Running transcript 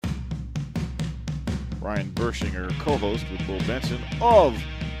Ryan Bershinger, co-host with Bull Benson of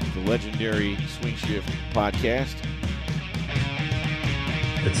the legendary Swing Shift podcast.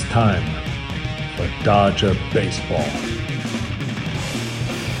 It's time for Dodger Baseball.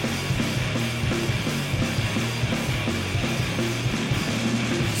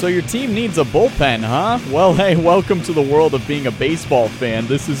 So your team needs a bullpen, huh? Well, hey, welcome to the world of being a baseball fan.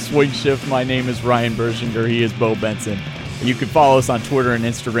 This is Swing Shift. My name is Ryan Bershinger. He is Bo Benson. You can follow us on Twitter and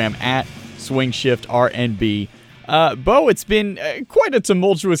Instagram at SwingShiftRNB. Bo, it's been quite a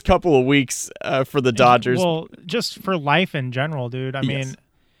tumultuous couple of weeks for the Dodgers. Well, just for life in general, dude. I mean,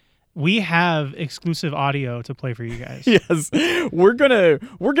 we have exclusive audio to play for you guys. Yes, we're gonna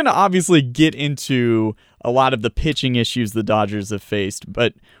obviously get into a lot of the pitching issues the Dodgers have faced,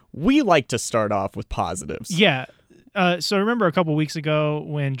 but we like to start off with positives. Yeah. So remember a couple weeks ago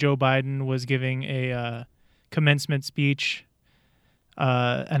when Joe Biden was giving a commencement speech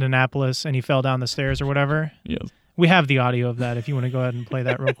at Annapolis and he fell down the stairs or whatever? Yes. We have the audio of that if you want to go ahead and play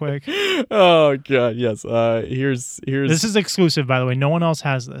that real quick. Oh, God, yes. Here's. This is exclusive, by the way. No one else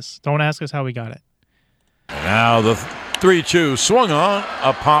has this. Don't ask us how we got it. Now the 3-2 swung on,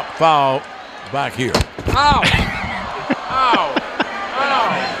 a pop foul back here. Ow! Ow!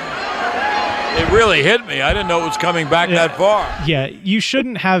 Ow! It really hit me. I didn't know it was coming back that far. Yeah, you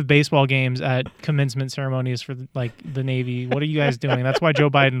shouldn't have baseball games at commencement ceremonies for like the Navy. What are you guys doing? That's why Joe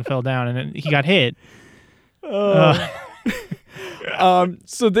Biden fell down and he got hit.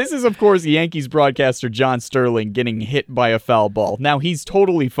 So this is, of course, Yankees broadcaster John Sterling getting hit by a foul ball. Now, he's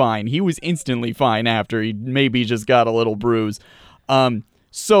totally fine. He was instantly fine after he maybe just got a little bruise.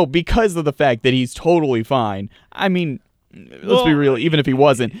 So because of the fact that he's totally fine, I mean, let's be real, even if he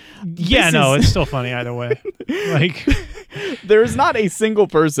wasn't. Yeah, it's still funny either way. Like, there's not a single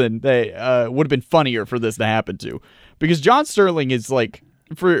person that would have been funnier for this to happen to. Because John Sterling is like,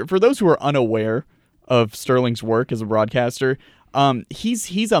 for those who are unaware of Sterling's work as a broadcaster, he's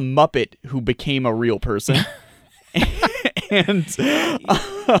a Muppet who became a real person. And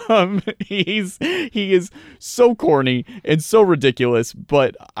he is so corny and so ridiculous,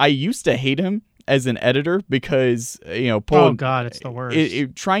 but I used to hate him as an editor because, oh God, it's the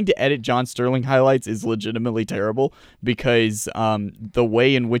worst. Trying to edit John Sterling highlights is legitimately terrible because the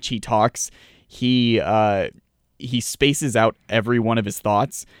way in which he talks, he spaces out every one of his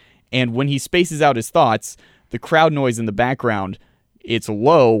thoughts. And when he spaces out his thoughts, the crowd noise in the background, it's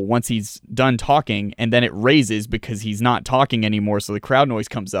low once he's done talking, and then it raises because he's not talking anymore, so the crowd noise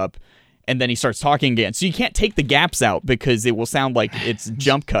comes up, and then he starts talking again. So you can't take the gaps out because it will sound like it's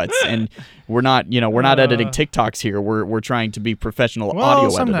jump cuts, and we're not editing TikToks here. We're trying to be professional audio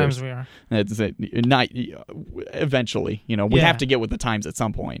editors. Sometimes we are. Not eventually, we have to get with the times at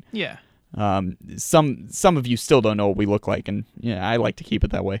some point. Yeah. Some of you still don't know what we look like, and I like to keep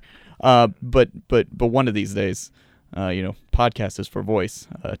it that way. But one of these days, podcast is for voice,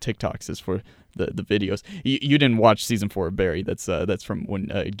 TikToks is for the videos. You didn't watch season 4 of Barry. That's from when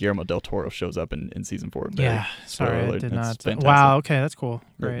Guillermo del Toro shows up in season 4 of Barry. Yeah, sorry, I did not. Fantastic. Wow, okay, that's cool.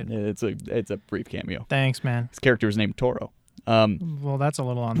 Great. It's a brief cameo. Thanks, man. His character is named Toro. Well, that's a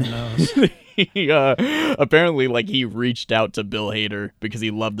little on the nose. Apparently, he reached out to Bill Hader because he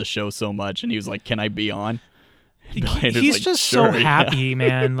loved the show so much, and he was like, "Can I be on?" He's like, just sure, so happy,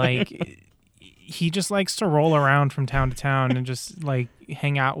 man. Like, he just likes to roll around from town to town and just like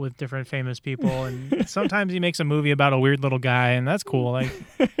hang out with different famous people. And sometimes he makes a movie about a weird little guy, and that's cool. Like,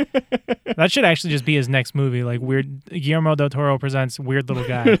 that should actually just be his next movie. Like, Guillermo del Toro presents Weird Little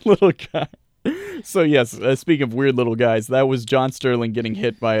Guy. Weird Little Guy. So, yes, speaking of weird little guys, that was John Sterling getting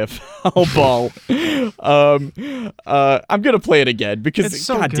hit by a foul ball. I'm going to play it again because,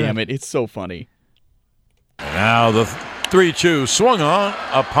 damn it, it's so funny. Now the 3-2 swung on,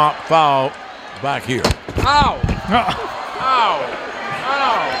 a pop foul back here. Ow! Ow!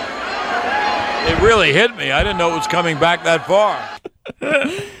 Ow! It really hit me. I didn't know it was coming back that far.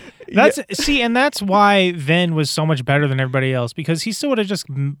 That's why Vin was so much better than everybody else, because he still would have just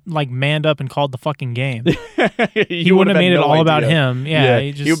manned up and called the fucking game. He wouldn't have made it all about him. Yeah,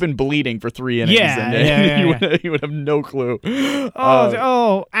 he would have been bleeding for 3 innings. He would have no clue.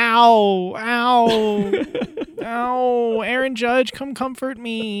 Ow, Aaron Judge, come comfort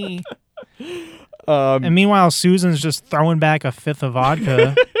me. And meanwhile, Susan's just throwing back a fifth of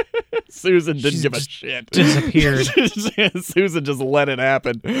vodka. Susan didn't give a shit. Disappeared. Susan just let it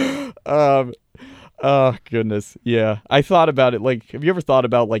happen. Oh, goodness. Yeah. I thought about it. Like, have you ever thought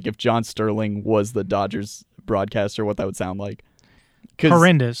about, if John Sterling was the Dodgers broadcaster, what that would sound like?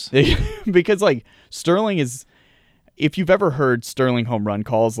 Horrendous. Because, Sterling is... If you've ever heard Sterling home run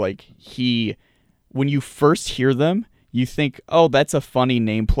calls, when you first hear them, you think, oh, that's a funny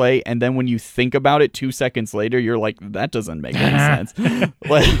nameplate, and then when you think about it 2 seconds later, you're like, that doesn't make any sense.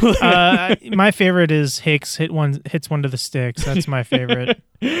 My favorite is hits one to the sticks. That's my favorite.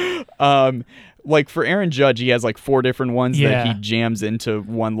 Like for Aaron Judge, he has like 4 different ones that Yeah. he jams into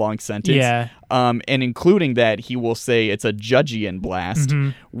one long sentence. Yeah. And including that, he will say it's a Judgian blast,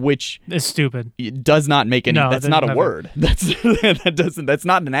 which It's stupid. does not make any. No, that's there's not a nothing. word. That's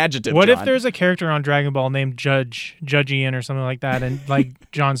not an adjective. What if John. there's a character on Dragon Ball named Judgian or something like that, and like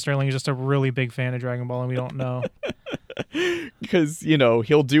John Sterling is just a really big fan of Dragon Ball, and we don't know? Because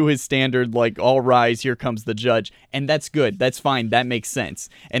he'll do his standard like all rise, here comes the judge, and that's good, that's fine, that makes sense.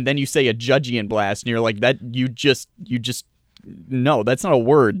 And then you say a Judgian blast and you're like, that you just no, that's not a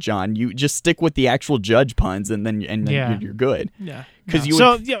word, John. You just stick with the actual judge puns, and then you're good. Yeah. Because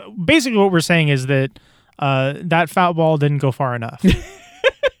basically what we're saying is that that foul ball didn't go far enough.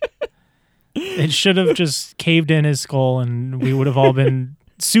 It should have just caved in his skull, and we would have all been.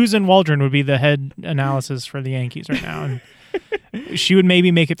 Susan Waldron would be the head analysis for the Yankees right now, and she would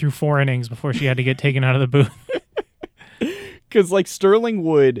maybe make it through 4 innings before she had to get taken out of the booth. Because like Sterling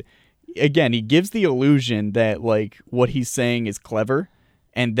would, again, he gives the illusion that like what he's saying is clever,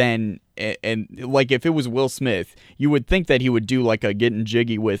 and then and like if it was Will Smith, you would think that he would do like a getting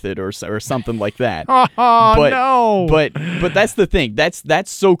jiggy with it or something like that. No! But that's the thing. That's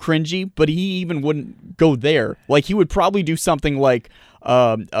so cringy. But he even wouldn't go there. Like he would probably do something like.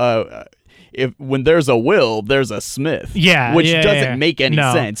 If when there's a Will, there's a Smith. Yeah, which yeah, doesn't yeah. make any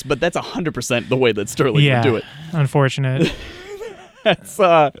No. sense. But that's 100% the way that Sterling would do it. Unfortunate. That's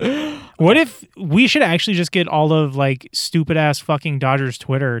What if we should actually just get all of like stupid ass fucking Dodgers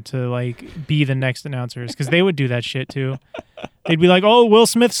Twitter to like be the next announcers, because they would do that shit too. They'd be like, "Oh, Will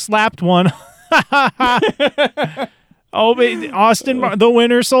Smith slapped one." Oh, but the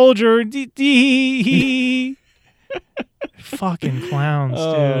Winter Soldier. Fucking clowns,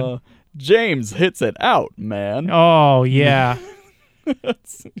 dude. James hits it out, man. Oh yeah.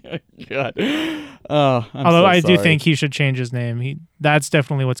 God. Oh, Although I do sorry. think he should change his name. That's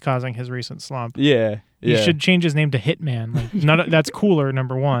definitely what's causing his recent slump. Yeah. He should change his name to Hitman. Like, that's cooler.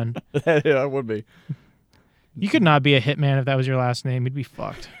 Number one. Yeah, it would be. You could not be a hitman if that was your last name. You'd be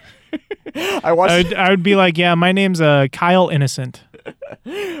fucked. I watched I would be like, yeah, my name's Kyle Innocent.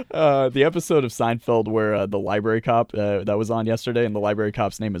 the episode of Seinfeld where the library cop that was on yesterday, and the library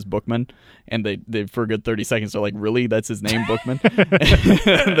cop's name is Bookman, and they for a good 30 seconds they're like, really, that's his name, Bookman?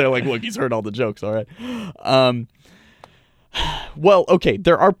 They're like, look, he's heard all the jokes, all right. Well, okay,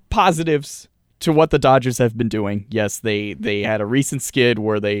 there are positives to what the Dodgers have been doing. Yes, they had a recent skid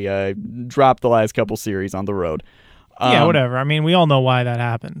where they dropped the last couple series on the road. Yeah, whatever. I mean, we all know why that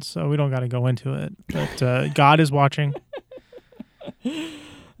happened, so we don't got to go into it. But God is watching.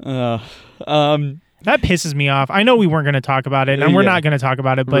 That pisses me off. I know we weren't going to talk about it, and we're not going to talk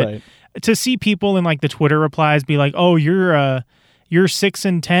about it, but Right. to see people in like the Twitter replies be like, "Oh, you're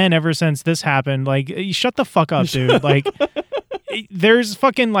 6-10 ever since this happened," like, shut the fuck up, dude. Like, there's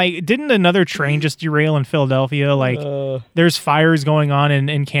fucking like, didn't another train just derail in Philadelphia? Like, there's fires going on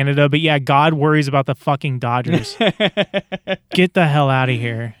in Canada, but yeah, God worries about the fucking Dodgers. Get the hell out of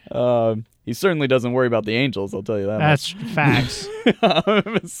here. He certainly doesn't worry about the Angels, I'll tell you that. That's facts.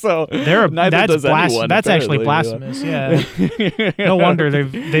 So That's does anyone, that's actually apparently, blasphemous. Yeah. No wonder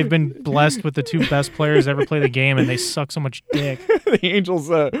they've been blessed with the 2 best players to ever play the game, and they suck so much dick. The Angels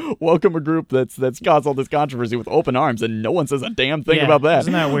welcome a group that's caused all this controversy with open arms, and no one says a damn thing Yeah, about that.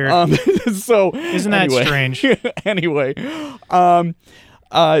 isn't that weird? So Isn't that anyway, strange? Anyway,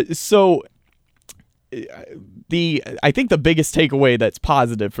 so I think the biggest takeaway that's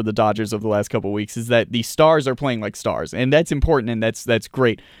positive for the Dodgers over the last couple of weeks is that the stars are playing like stars, and that's important, and that's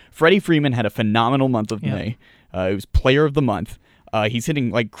great. Freddie Freeman had a phenomenal month of May. He was Player of the Month. He's hitting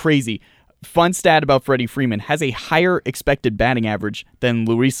like crazy. Fun stat about Freddie Freeman: has a higher expected batting average than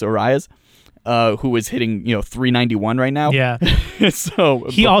Luis Arias, who is hitting 391 right now. Yeah. So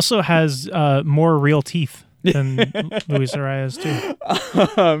He also has more real teeth than Luis Arias too.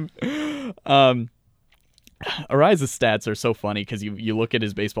 Arias' stats are so funny because you look at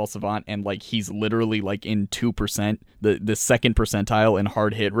his Baseball Savant and like he's literally like in 2%, the second percentile in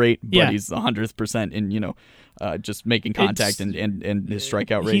hard hit rate, but he's 100% in just making contact and his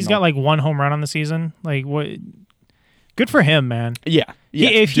strikeout rate. He's got like 1 home run on the season. Like, what? Good for him, man. Yeah.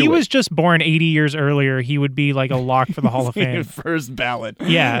 If he was just born 80 years earlier, he would be like a lock for the Hall of Fame. First ballot.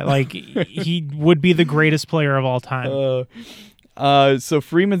 Yeah, like he would be the greatest player of all time. So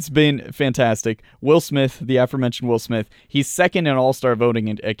Freeman's been fantastic. Will Smith, the aforementioned Will Smith, he's second in All-Star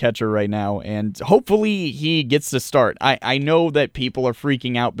voting at catcher right now, and hopefully he gets to start. I know that people are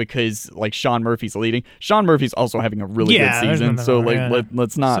freaking out because like Sean Murphy's leading. Sean Murphy's also having a really good season, so like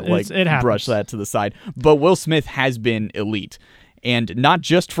let's not brush that to the side. But Will Smith has been elite, and not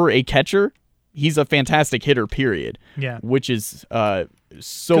just for a catcher. He's a fantastic hitter, period. Yeah, which is so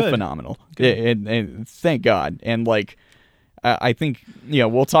phenomenal, and thank God. And like. I think,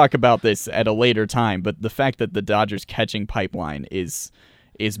 we'll talk about this at a later time, but the fact that the Dodgers catching pipeline is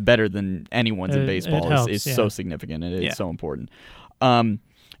better than anyone's in baseball is so significant, and it's so important.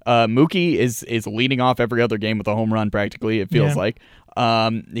 Mookie is leading off every other game with a home run practically, it feels like.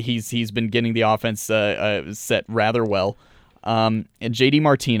 He's been getting the offense set rather well. And JD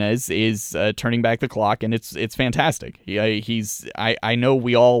Martinez is turning back the clock, and it's fantastic. I know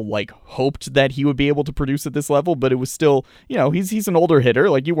we all like hoped that he would be able to produce at this level, but it was still, he's an older hitter.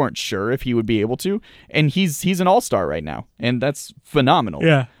 Like you weren't sure if he would be able to, and he's an all-star right now, and that's phenomenal.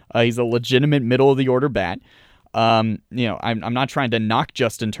 Yeah, he's a legitimate middle of the order bat. I'm not trying to knock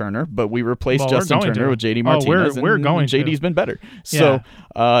Justin Turner, but we replaced Justin Turner with JD Martinez. We're going JD's been better. So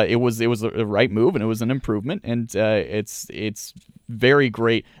it was a right move, and it was an improvement, and it's very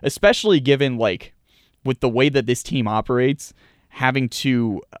great, especially given like with the way that this team operates, having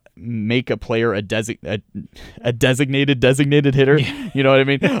to make a player a designated hitter. You know what I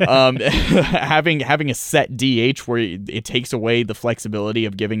mean? Having a set DH where it takes away the flexibility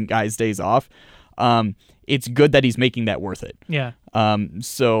of giving guys days off. It's good that he's making that worth it. Yeah.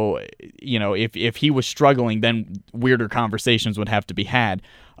 So, if he was struggling, then weirder conversations would have to be had.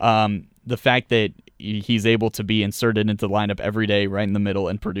 The fact that he's able to be inserted into the lineup every day, right in the middle,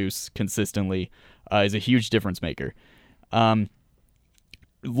 and produce consistently is a huge difference maker.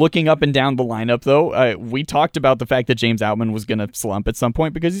 Looking up and down the lineup, though, we talked about the fact that James Outman was going to slump at some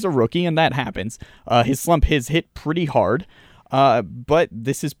point because he's a rookie, and that happens. His slump has hit pretty hard. But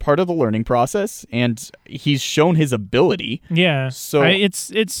this is part of the learning process, and he's shown his ability. Yeah. So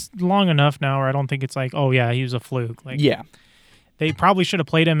it's long enough now where I don't think it's like, oh yeah, he was a fluke. Like, yeah. They probably should have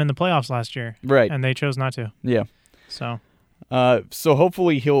played him in the playoffs last year. Right. And they chose not to. Yeah. So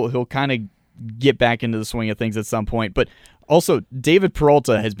hopefully he'll kind of get back into the swing of things at some point. But also, David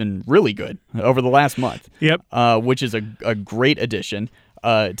Peralta has been really good over the last month. Yep. Which is a great addition.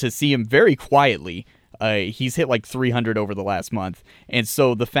 To see him very quietly. He's hit like 300 over the last month, and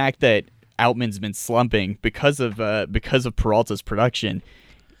so the fact that Outman's been slumping because of Peralta's production,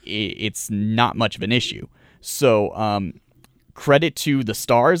 it's not much of an issue. So credit to the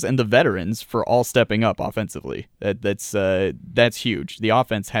stars and the veterans for all stepping up offensively. That's huge. The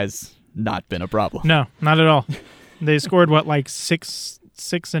offense has not been a problem. No, not at all. They scored like 6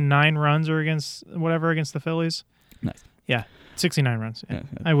 and 9 runs or against the Phillies. Nice. Yeah, 69 runs. Yeah. Yeah,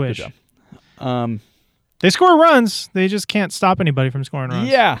 I wish. Good job. They score runs. They just can't stop anybody from scoring runs.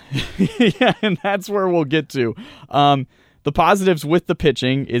 Yeah. Yeah, and that's where we'll get to. The positives with the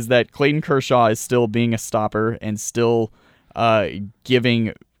pitching is that Clayton Kershaw is still being a stopper and still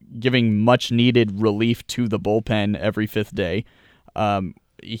giving much needed relief to the bullpen every fifth day.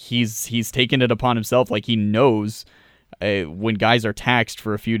 He's taken it upon himself, like he knows when guys are taxed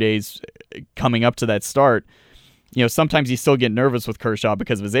for a few days coming up to that start. Sometimes you still get nervous with Kershaw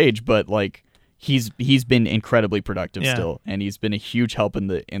because of his age, but like he's been incredibly productive still, and he's been a huge help in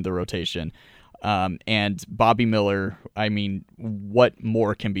the rotation. And Bobby Miller, I mean, what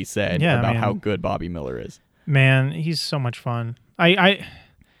more can be said about how good Bobby Miller is? Man, he's so much fun. He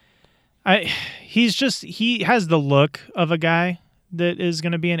has the look of a guy that is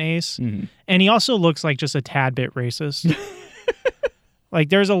going to be an ace, and he also looks like just a tad bit racist. Like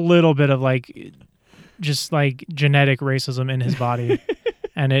there's a little bit of like just like genetic racism in his body,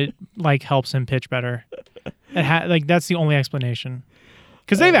 and it like helps him pitch better. Like that's the only explanation.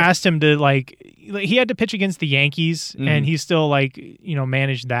 Because they've asked him to like he had to pitch against the Yankees, and he still like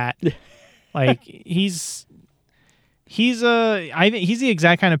managed that. Like he's the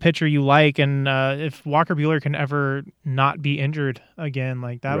exact kind of pitcher you like, and if Walker Buehler can ever not be injured again,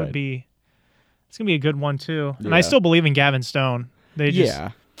 like that would be it's gonna be a good one too. And I still believe in Gavin Stone.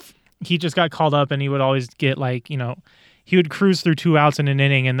 He just got called up, and he would always get like he would cruise through 2 outs in an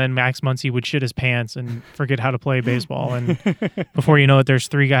inning, and then Max Muncy would shit his pants and forget how to play baseball. And before you know it, there's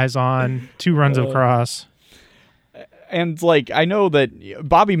 3 guys on, 2 runs across. And like I know that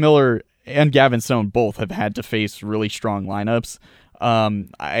Bobby Miller and Gavin Stone both have had to face really strong lineups.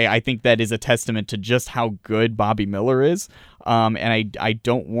 I think that is a testament to just how good Bobby Miller is. And I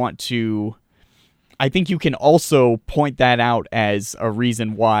don't want to. I think you can also point that out as a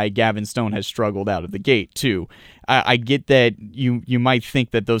reason why Gavin Stone has struggled out of the gate too. I get that you might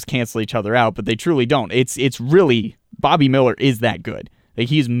think that those cancel each other out, but they truly don't. It's really Bobby Miller is that good. Like,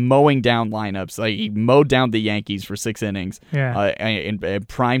 he's mowing down lineups. Like, he mowed down the Yankees for 6 innings in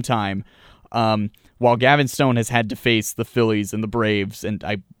prime time. While Gavin Stone has had to face the Phillies and the Braves, and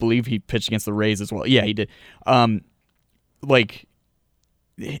I believe he pitched against the Rays as well. Yeah, he did. Like,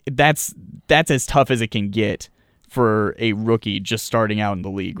 that's as tough as it can get for a rookie just starting out in the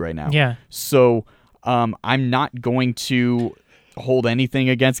league right now. Yeah. So I'm not going to hold anything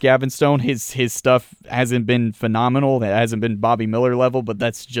against Gavin Stone. His stuff hasn't been phenomenal. That hasn't been Bobby Miller level, but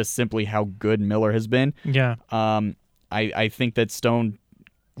that's just simply how good Miller has been. Yeah. I think that Stone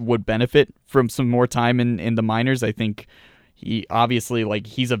would benefit from some more time in the minors. I think he obviously, like,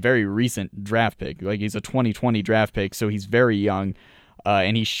 he's a very recent draft pick. Like, he's a 2020 draft pick, so he's very young.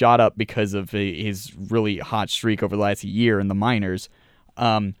 And he shot up because of his really hot streak over the last year in the minors.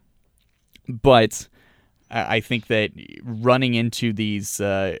 But I think that running into these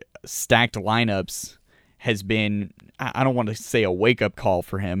stacked lineups has been, I don't want to say a wake-up call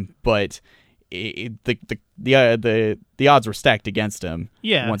for him, but the odds were stacked against him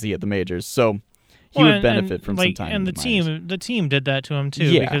once he hit the majors. So he would benefit from some time. And the team did that to him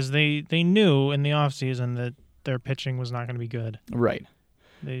too, because they knew in the offseason that their pitching was not going to be good. Right.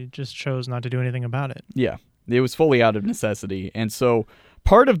 They just chose not to do anything about it. Yeah. It was fully out of necessity. And so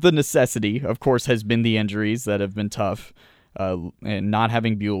part of the necessity, of course, has been the injuries that have been tough. And not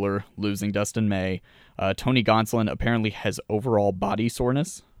having Buehler, losing Dustin May. Tony Gonsolin apparently has overall body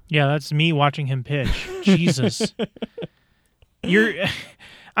soreness. Yeah, that's me watching him pitch. Jesus.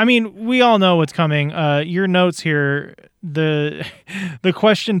 I mean, we all know what's coming. Your notes here, the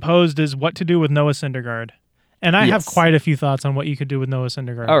question posed is what to do with Noah Syndergaard. And I have quite a few thoughts on what you could do with Noah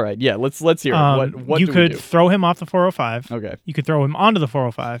Syndergaard. All right, yeah, let's hear it. What you do could we do? Throw him off the 405. Okay. You could throw him onto the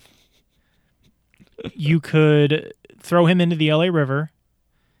 405. You could throw him into the LA River.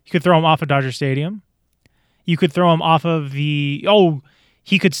 You could throw him off of Dodger Stadium. You could throw him off of he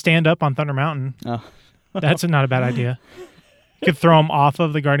could stand up on Thunder Mountain. Oh. That's not a bad idea. You could throw him off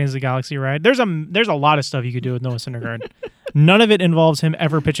of the Guardians of the Galaxy ride. There's a lot of stuff you could do with Noah Syndergaard. None of it involves him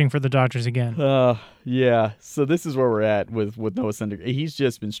ever pitching for the Dodgers again. Yeah. So this is where we're at with Noah Syndergaard. He's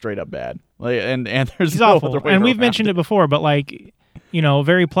just been straight up bad. Like, and there's He's no awful. other way And we've around mentioned it before, but like,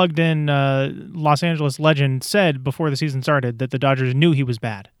 very plugged in Los Angeles legend said before the season started that the Dodgers knew he was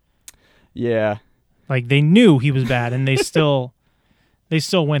bad. Yeah. Like, they knew he was bad, and they still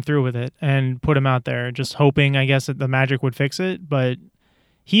went through with it and put him out there, just hoping, I guess, that the magic would fix it. But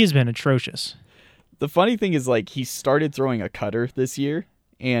he has been atrocious. The funny thing is, like, he started throwing a cutter this year,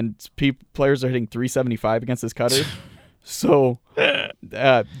 and players are hitting 375 against his cutter. So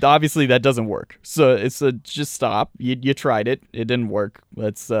obviously that doesn't work. So it's just stop. You tried it. It didn't work.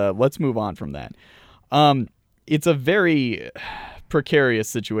 Let's move on from that. It's a very precarious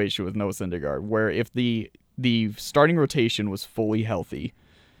situation with Noah Syndergaard, where if the starting rotation was fully healthy,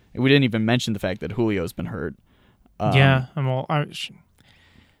 and we didn't even mention the fact that Julio's been hurt.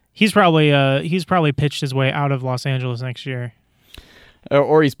 He's probably pitched his way out of Los Angeles next year,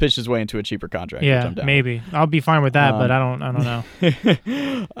 or he's pitched his way into a cheaper contract. Yeah, which I'm down maybe I'll be fine with that, but I don't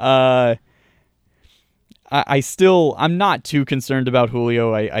know. I'm not too concerned about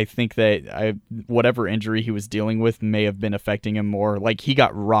Julio. I think that whatever injury he was dealing with may have been affecting him more. Like, he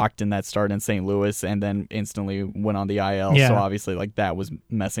got rocked in that start in St. Louis and then instantly went on the IL. Yeah. So obviously, like, that was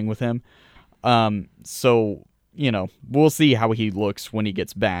messing with him. So, we'll see how he looks when he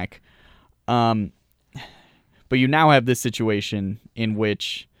gets back. But you now have this situation in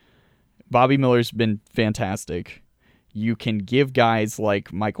which Bobby Miller's been fantastic. You can give guys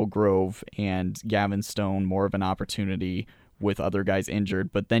like Michael Grove and Gavin Stone more of an opportunity with other guys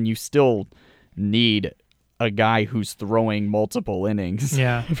injured, but then you still need a guy who's throwing multiple innings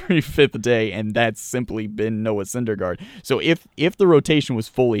every fifth day, and that's simply been Noah Syndergaard. So if the rotation was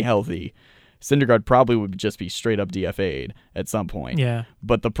fully healthy, Syndergaard probably would just be straight up DFA'd at some point. Yeah.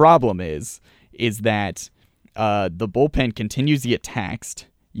 But the problem is that the bullpen continues to get taxed.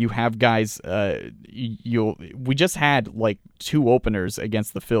 You have guys. We just had like 2 openers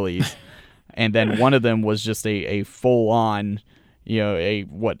against the Phillies, and then one of them was just a full on,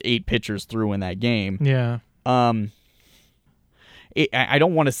 8 pitchers threw in that game. Yeah. I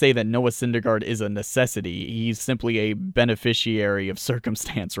don't want to say that Noah Syndergaard is a necessity. He's simply a beneficiary of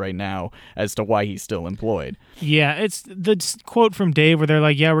circumstance right now as to why he's still employed. Yeah, it's the quote from Dave where they're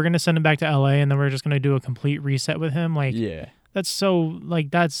like, "Yeah, we're gonna send him back to LA, and then we're just gonna do a complete reset with him." Like, yeah. That's so,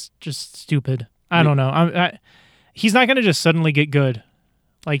 that's just stupid. I don't know. He's not going to just suddenly get good.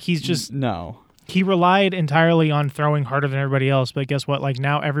 Like, he's just... No. He relied entirely on throwing harder than everybody else, but guess what? Like,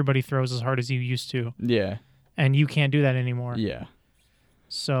 now everybody throws as hard as you used to. Yeah. and you can't do that anymore. Yeah.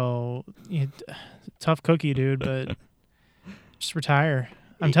 So, tough cookie, dude, but just retire.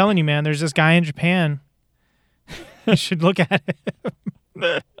 I'm telling you, man, there's this guy in Japan. You should look at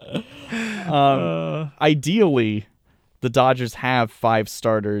it. Ideally, the Dodgers have 5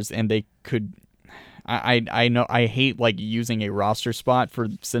 starters, and they could. I know I hate like using a roster spot for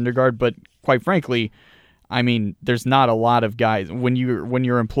Syndergaard, but quite frankly, I mean, there's not a lot of guys when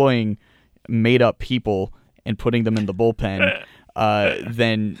you're employing made up people and putting them in the bullpen.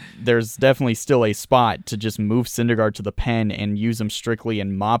 Then there's definitely still a spot to just move Syndergaard to the pen and use him strictly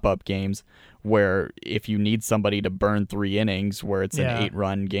in mop-up games where if you need somebody to burn 3 innings where it's an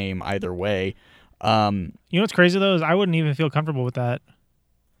 8-run game either way. You know what's crazy, though, is I wouldn't even feel comfortable with that.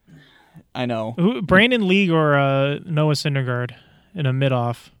 I know. Brandon League or Noah Syndergaard in a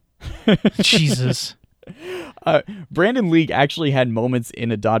mid-off. Jesus. Brandon League actually had moments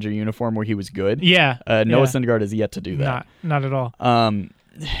in a Dodger uniform where he was good. Yeah. Noah Syndergaard has yet to do that. Not at all.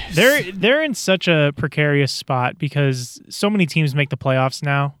 They're in such a precarious spot because so many teams make the playoffs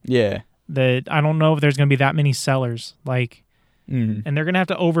now. Yeah. That I don't know if there's going to be that many sellers. And they're going to have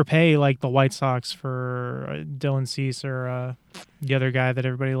to overpay like the White Sox for Dylan Cease or the other guy that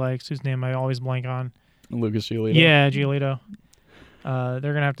everybody likes, whose name I always blank on. Lucas Giolito. Yeah, Giolito. They're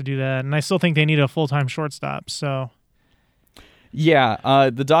going to have to do that. And I still think they need a full-time shortstop. So, yeah,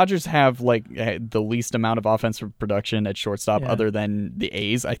 the Dodgers have like the least amount of offensive production at shortstop other than the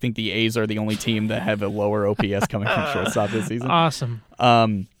A's. I think the A's are the only team that have a lower OPS coming from shortstop this season. Awesome.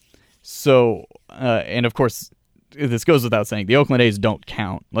 So, and of course, this goes without saying, the Oakland A's don't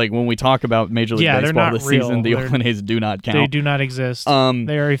count. Like when we talk about Major League Baseball this season, the Oakland A's do not count. They do not exist.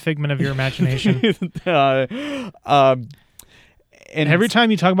 They are a figment of your imagination. And every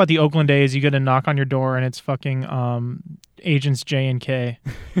time you talk about the Oakland A's, you get a knock on your door, and it's fucking agents J and K,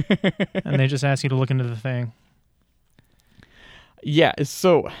 and they just ask you to look into the thing. Yeah.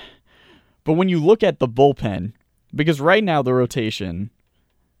 So, but when you look at the bullpen, because right now the rotation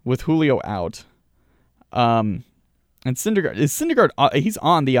with Julio out, and Syndergaard, he's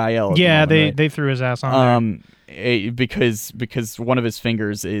on the IL. Yeah, right? they threw his ass on there. Because one of his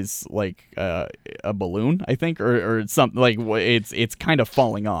fingers is like a balloon, I think, or something like it's kind of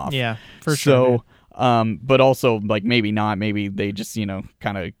falling off. Yeah, for sure. So, but also like maybe not. Maybe they just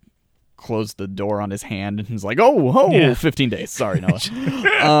kind of closed the door on his hand and was like, 15 days. Sorry, Noah.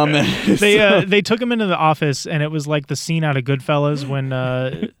 They took him into the office, and it was like the scene out of Goodfellas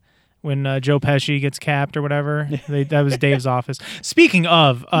when Joe Pesci gets capped or whatever. That was Dave's office. Speaking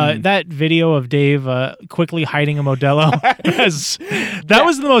of, that video of Dave quickly hiding a Modelo, that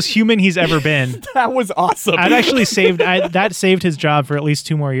was the most human he's ever been. That was awesome. That saved his job for at least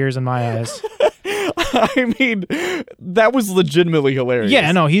 2 more years in my eyes. I mean, that was legitimately hilarious.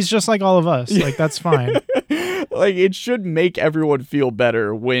 Yeah, no, he's just like all of us. Like, that's fine. Like, it should make everyone feel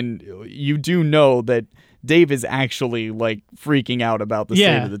better when you do know that Dave is actually like freaking out about the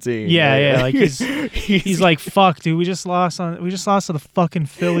state of the team. Yeah. Like he's like, fuck, dude, we just lost to the fucking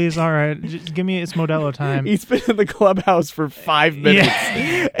Phillies. All right, just give me it's Modelo time. He's been in the clubhouse for 5 minutes,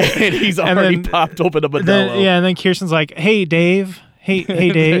 and he's already popped open a Modelo. And then Kirsten's like, hey, Dave. Hey,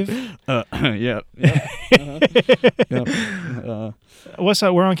 Dave. Yeah. What's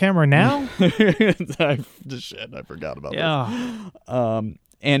up? We're on camera now. I forgot about this.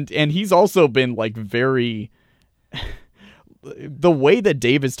 And he's also been like very. The way that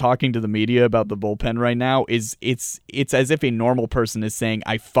Dave is talking to the media about the bullpen right now is it's as if a normal person is saying,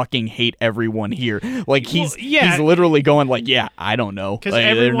 I fucking hate everyone here. Like he's literally going like, yeah, I don't know. Like,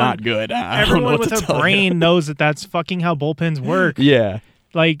 they're not good. I don't know what with a brain knows that that's fucking how bullpens work. Yeah.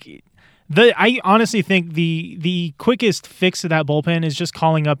 Like I honestly think the quickest fix to that bullpen is just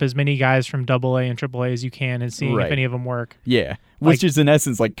calling up as many guys from AA and AAA as you can and seeing if any of them work. Yeah. Which is in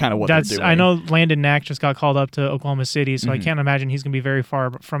essence like kind of what they're doing. I know Landon Knack just got called up to Oklahoma City, so I can't imagine he's going to be very far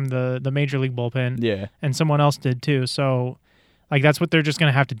from the major league bullpen. Yeah. And someone else did too. So like that's what they're just going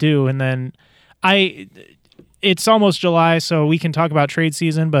to have to do. And then it's almost July, so we can talk about trade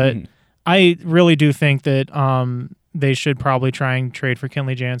season, but I really do think that they should probably try and trade for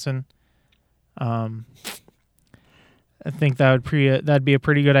Kenley Jansen. I think that'd be a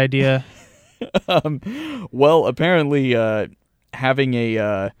pretty good idea. Well, apparently, having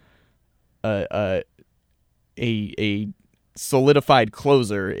a solidified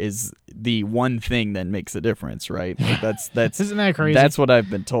closer is the one thing that makes a difference, right? Like that's isn't that crazy? That's what I've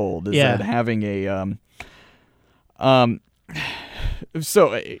been told. Is that having a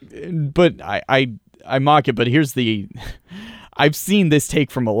So, but I mock it. But here's the. I've seen this take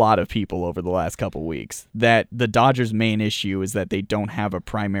from a lot of people over the last couple weeks that the Dodgers' main issue is that they don't have a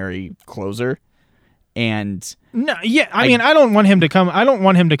primary closer. And no, yeah, I mean, I don't want him to come. I don't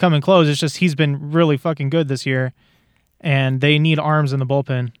want him to come and close. It's just he's been really fucking good this year, and they need arms in the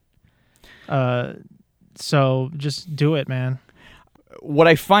bullpen. So just do it, man. What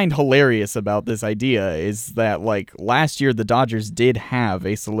I find hilarious about this idea is that, like, last year the Dodgers did have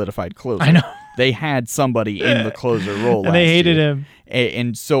a solidified closer. I know. They had somebody in the closer role and they hated him.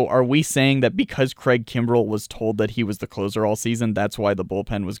 And so are we saying that because Craig Kimbrell was told that he was the closer all season, that's why the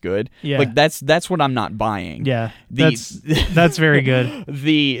bullpen was good? Yeah. Like, that's what I'm not buying. Yeah, that's very good.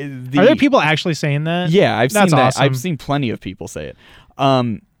 Are there people actually saying that? Yeah, I've seen that. Awesome. I've seen plenty of people say it.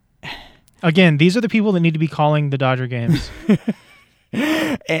 Again, these are the people that need to be calling the Dodger games.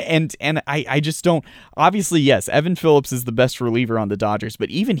 And I just don't. Obviously, yes, Evan Phillips is the best reliever on the Dodgers, but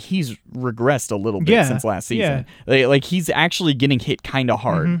even he's regressed a little bit since last season. Yeah. Like he's actually getting hit kind of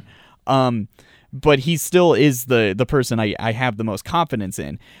hard. But he still is the person I have the most confidence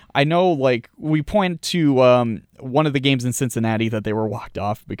in. I know, like, we point to one of the games in Cincinnati that they were walked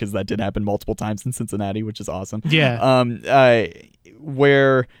off, because that did happen multiple times in Cincinnati, which is awesome. Yeah.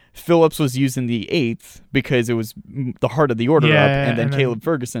 Where Phillips was using the 8th because it was the heart of the order up, and then Caleb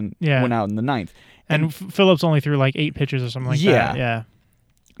Ferguson went out in the 9th. And Phillips only threw like 8 pitches or something like that. Yeah.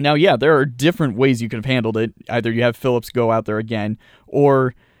 Now, there are different ways you could have handled it. Either you have Phillips go out there again,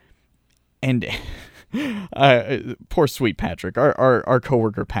 or... And poor sweet Patrick, our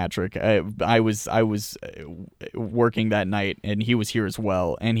coworker Patrick. I was working that night, and he was here as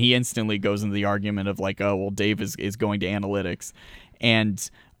well, and he instantly goes into the argument of like, oh well, Dave is going to analytics,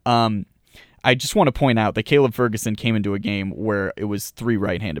 and I just want to point out that Caleb Ferguson came into a game where it was 3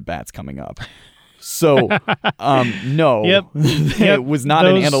 right-handed bats coming up. So, no, it was not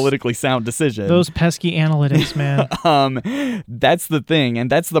an analytically sound decision. Those pesky analytics, man. That's the thing, and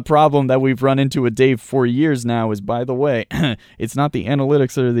that's the problem that we've run into with Dave for years now is, by the way, it's not the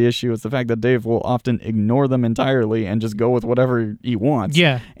analytics that are the issue, it's the fact that Dave will often ignore them entirely and just go with whatever he wants.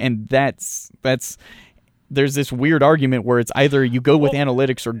 Yeah. And that's there's this weird argument where it's either you go with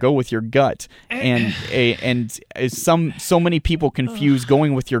analytics or go with your gut, and so many people confuse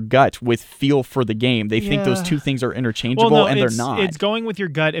going with your gut with feel for the game. They think those two things are interchangeable, and they're not. It's going with your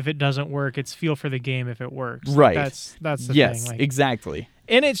gut if it doesn't work. It's feel for the game if it works. Right. That's the thing. Yes, exactly.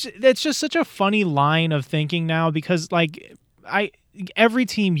 And it's just such a funny line of thinking now, because like every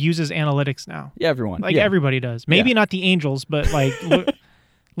team uses analytics now. Yeah, everyone. Like everybody does. Maybe not the Angels, but like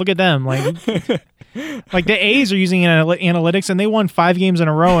look at them. Like the A's are using analytics, and they won 5 games in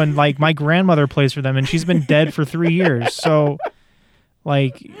a row, and like my grandmother plays for them, and she's been dead for 3 years. So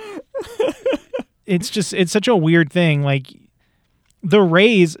like it's such a weird thing. Like the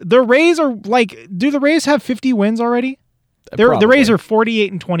Rays are like, do the Rays have 50 wins already? The Rays are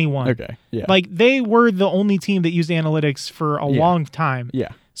 48-21. Okay. Yeah. Like they were the only team that used analytics for a long time. Yeah.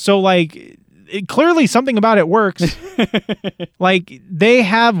 So like clearly something about it works. Like they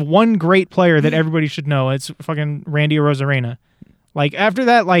have one great player that everybody should know. It's fucking Randy Arozarena. Like after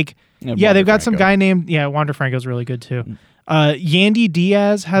that, like they've got some guy named Wander Franco's really good too. Yandy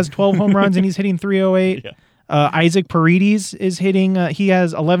Diaz has 12 home runs and he's hitting 308. Yeah. Isaac Paredes is hitting. He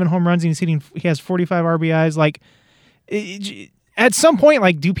has 11 home runs and he has 45 RBIs. Like at some point,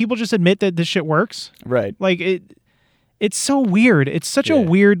 like, do people just admit that this shit works? Right. Like it's so weird. It's such a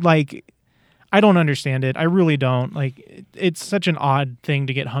weird, like, I don't understand it. I really don't. Like, it's such an odd thing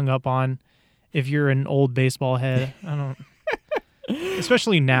to get hung up on if you're an old baseball head. I don't.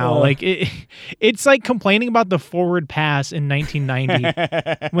 Especially now. Like, it's like complaining about the forward pass in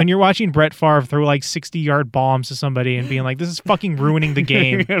 1990 when you're watching Brett Favre throw like 60-yard bombs to somebody and being like, this is fucking ruining the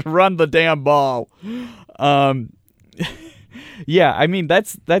game. Run the damn ball. Yeah, I mean,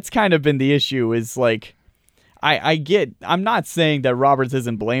 that's kind of been the issue is like, I'm not saying that Roberts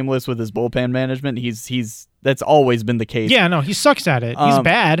isn't blameless with his bullpen management. He's that's always been the case. Yeah, no, he sucks at it. He's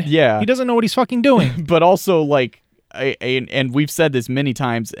bad. Yeah. He doesn't know what he's fucking doing. But also, like, and we've said this many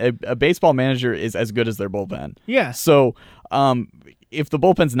times, a baseball manager is as good as their bullpen. Yeah. So, if the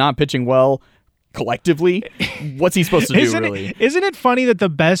bullpen's not pitching well collectively, what's he supposed to do, really? Isn't it funny that the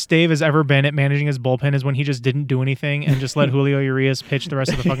best Dave has ever been at managing his bullpen is when he just didn't do anything and just let Julio Urias pitch the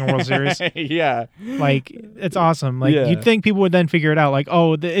rest of the fucking World Series? Yeah. Like, it's awesome. Like, you'd think people would then figure it out. Like,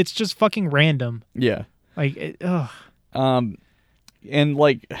 oh, it's just fucking random. Yeah. Like, and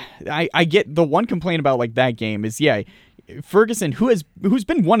like, I get the one complaint about like that game is, Ferguson, who's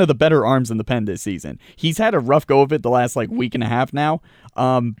been one of the better arms in the pen this season. He's had a rough go of it the last like week and a half now,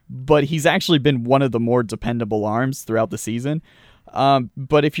 but he's actually been one of the more dependable arms throughout the season.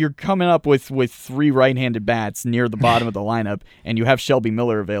 But if you're coming up with 3 right-handed bats near the bottom of the lineup and you have Shelby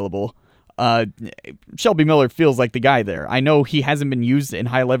Miller available, Shelby Miller feels like the guy there. I know he hasn't been used in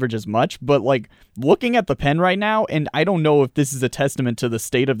high leverage as much, but like looking at the pen right now, and I don't know if this is a testament to the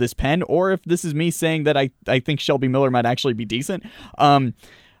state of this pen or if this is me saying that I think Shelby Miller might actually be decent.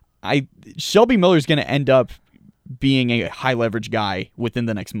 Shelby Miller's going to end up being a high leverage guy within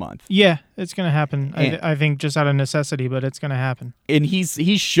the next month. Yeah, it's going to happen. I think just out of necessity, but it's going to happen. And he's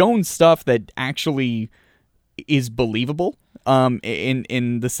shown stuff that actually is believable.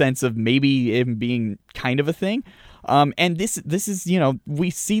 In the sense of maybe him being kind of a thing. And this is, we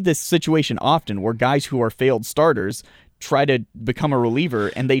see this situation often where guys who are failed starters try to become a reliever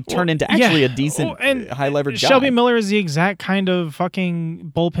and they turn into actually a decent high leverage guy. Shelby Miller is the exact kind of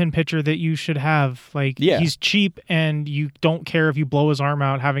fucking bullpen pitcher that you should have. Like, he's cheap and you don't care if you blow his arm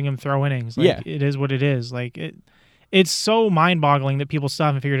out having him throw innings. Like, it is what it is. Like, it's so mind-boggling that people still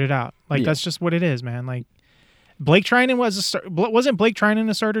haven't figured it out. Like, that's just what it is, man. Like, Blake Trinan wasn't Blake Trinan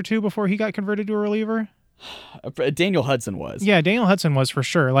a starter too before he got converted to a reliever? Daniel Hudson was. Yeah, Daniel Hudson was for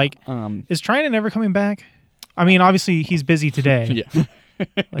sure. Like, is Trinan ever coming back? I mean, obviously he's busy today. Yeah.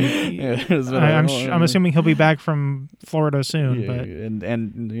 I'm assuming he'll be back from Florida soon. But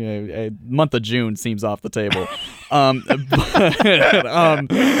a month of June seems off the table.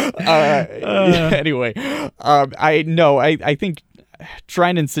 Anyway, I think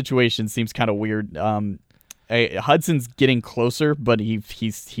Trinan's situation seems kind of weird. Hudson's getting closer, but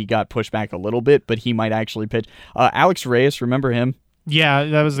he got pushed back a little bit, but he might actually pitch. Alex Reyes, remember him? Yeah,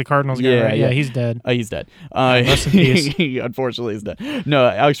 that was the Cardinals guy, right? Yeah, he's dead. He's dead. Rest in peace. He unfortunately is dead. No,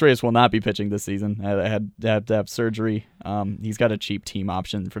 Alex Reyes will not be pitching this season. I had to have surgery. He's got a cheap team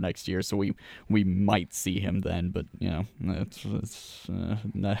option for next year, so we might see him then, but we'll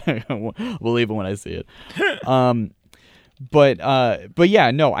believe it when I see it. But yeah,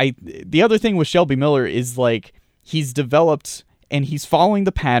 no, the other thing with Shelby Miller is like he's developed and he's following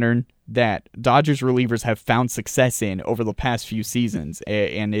the pattern that Dodgers relievers have found success in over the past few seasons,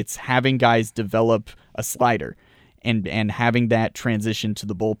 and it's having guys develop a slider and having that transition to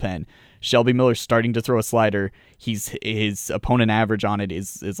the bullpen. Shelby Miller's starting to throw a slider. His opponent average on it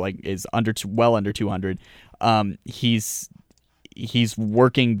is well under 200. He's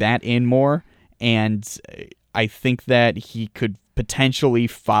working that in more, and I think that he could potentially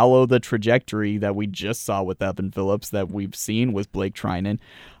follow the trajectory that we just saw with Evan Phillips, that we've seen with Blake Trinan.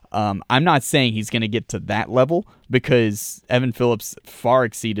 I'm not saying he's going to get to that level because Evan Phillips far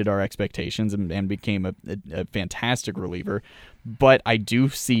exceeded our expectations and became a fantastic reliever. But I do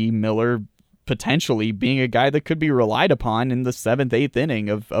see Miller potentially being a guy that could be relied upon in the 7th, 8th inning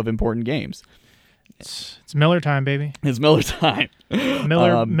of important games. It's Miller time, baby. It's Miller time.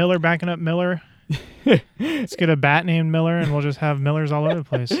 Miller backing up Miller. Let's get a bat named Miller, and we'll just have Millers all over the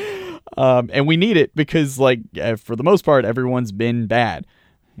place. And we need it because, for the most part, everyone's been bad.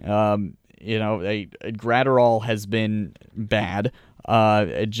 Gratterall has been bad.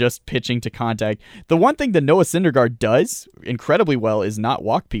 Just pitching to contact. The one thing that Noah Syndergaard does incredibly well is not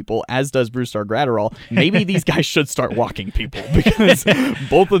walk people, as does Brusdar Gratterall. Maybe these guys should start walking people because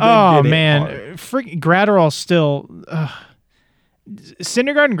both of them. Oh man, Gratterall still.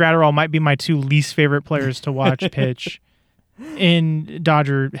 Syndergaard and Gratterall might be my two least favorite players to watch pitch in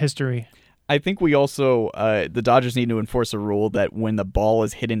Dodger history. I think we also, the Dodgers need to enforce a rule that when the ball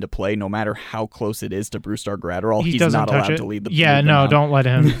is hit into play, no matter how close it is to Brusdar Gratterall, he's not allowed to lead the don't let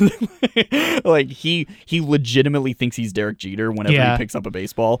him. He legitimately thinks he's Derek Jeter whenever he picks up a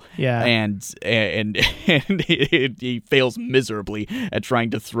baseball. Yeah. And he fails miserably at trying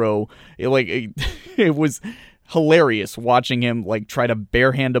to throw. It was hilarious watching him try to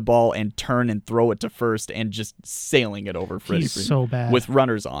barehand a ball and turn and throw it to first and just sailing it over Freddie Freeman. So bad with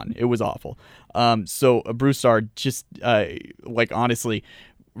runners on. It was awful. So Brusdar just honestly,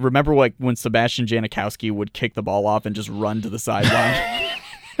 remember when Sebastian Janikowski would kick the ball off and just run to the sideline?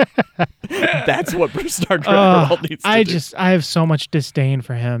 That's what Brusdar Gratterall needs to do. I have so much disdain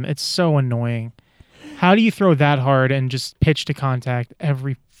for him. It's so annoying. How do you throw that hard and just pitch to contact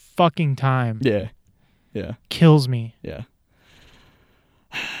every fucking time? Yeah. Yeah. Kills me. Yeah.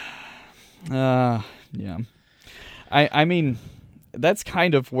 Yeah. I mean, that's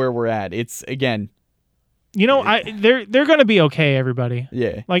kind of where we're at. It's again. They're going to be okay, everybody.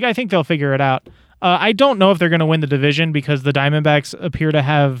 Yeah. I think they'll figure it out. I don't know if they're going to win the division because the Diamondbacks appear to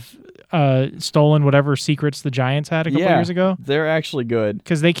have stolen whatever secrets the Giants had a couple years ago. They're actually good.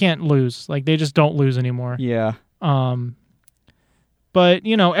 Because they can't lose. They just don't lose anymore. Yeah. But,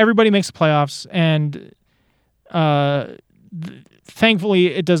 everybody makes the playoffs, and thankfully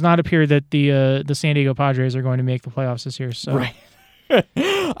it does not appear that the San Diego Padres are going to make the playoffs this year. So. Right.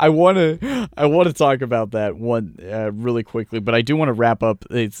 I want to talk about that one really quickly, but I do want to wrap up.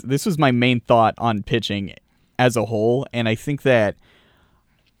 This was my main thought on pitching as a whole, and I think that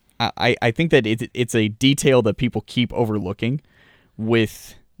it's a detail that people keep overlooking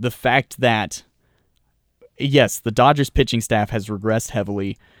with the fact that yes, the Dodgers pitching staff has regressed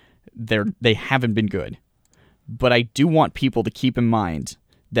heavily. They haven't been good, but I do want people to keep in mind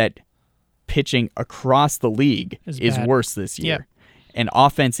that pitching across the league is worse this year. And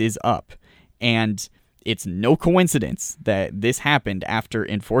offense is up. And it's no coincidence that this happened after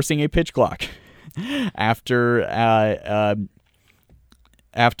enforcing a pitch clock, after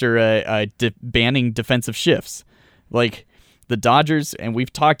banning defensive shifts. Like, the Dodgers, and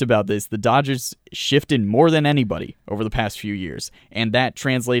we've talked about this, the Dodgers shifted more than anybody over the past few years, and that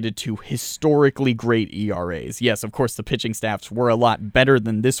translated to historically great ERAs. Yes, of course, the pitching staffs were a lot better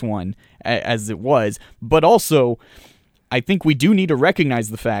than this one as it was, but also, I think we do need to recognize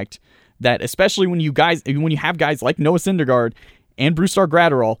the fact that, especially when you have guys like Noah Syndergaard and Brusdar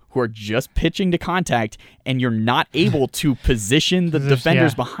Graterol who are just pitching to contact, and you're not able to position the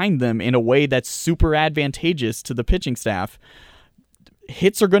defenders behind them in a way that's super advantageous to the pitching staff,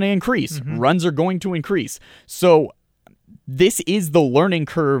 hits are going to increase. Runs are going to increase. So this is the learning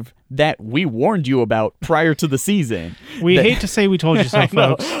curve that we warned you about prior to the season. We hate to say we told you so,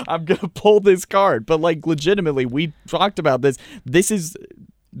 folks. I'm going to pull this card, but like legitimately, we talked about this. This is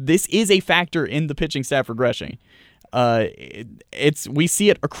a factor in the pitching staff regression. We see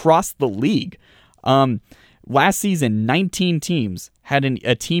it across the league. Last season, 19 teams had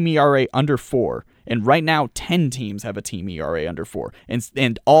a team ERA under 4, and right now 10 teams have a team ERA under 4,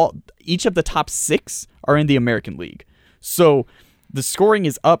 and each of the top 6 are in the American League. So the scoring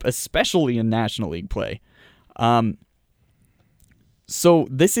is up, especially in National League play. So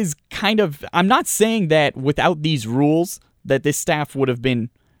this is kind of, I'm not saying that without these rules that this staff would have been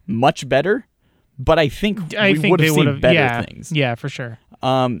much better, but I think we would have seen better things. Yeah, for sure.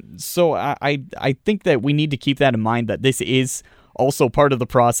 So I think that we need to keep that in mind, that this is also part of the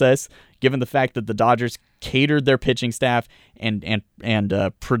process, given the fact that the Dodgers catered their pitching staff and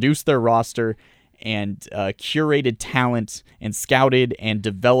produced their roster and curated talent and scouted and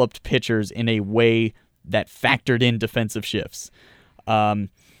developed pitchers in a way that factored in defensive shifts.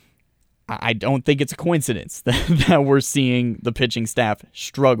 I don't think it's a coincidence that we're seeing the pitching staff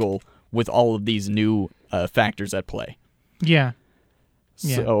struggle with all of these new factors at play. Yeah.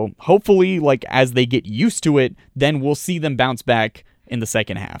 So hopefully, like, as they get used to it, then we'll see them bounce back in the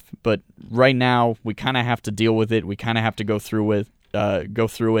second half. But right now, we kind of have to deal with it. We kind of have to go through it.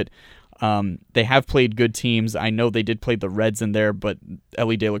 They have played good teams. I know they did play the Reds in there, but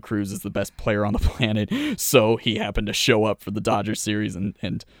Ellie De La Cruz is the best player on the planet, so he happened to show up for the Dodgers series,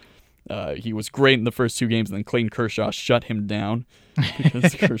 and he was great in the first 2 games, and then Clayton Kershaw shut him down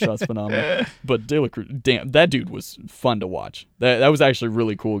because Kershaw's phenomenal. But De La Cruz, damn, that dude was fun to watch. That was actually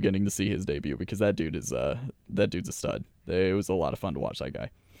really cool getting to see his debut, because that dude's a stud. It was a lot of fun to watch that guy.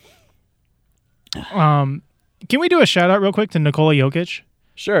 Can we do a shout out real quick to Nikola Jokic?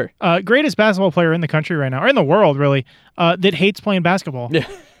 Sure. Greatest basketball player in the country right now, or in the world, really, that hates playing basketball. Yeah.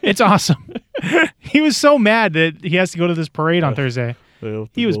 It's awesome. He was so mad that he has to go to this parade on Thursday.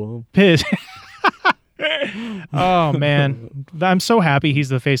 He was pissed. Oh, man. I'm so happy he's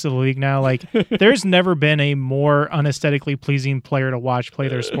the face of the league now. Like, there's never been a more unaesthetically pleasing player to watch play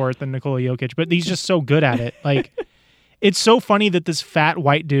their sport than Nikola Jokic, but he's just so good at it. Like, it's so funny that this fat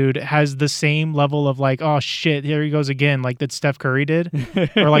white dude has the same level of like, oh shit, here he goes again, like that Steph Curry did,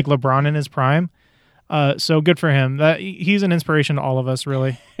 or like LeBron in his prime. So good for him. He's an inspiration to all of us,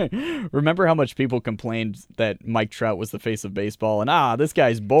 really. Remember how much people complained that Mike Trout was the face of baseball, and this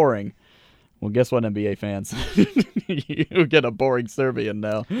guy's boring. Well, guess what, NBA fans? You get a boring Serbian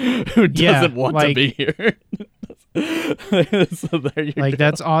now who doesn't want to be here. So there you go.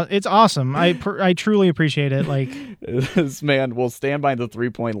 It's awesome. I truly appreciate it. Like, this man will stand by the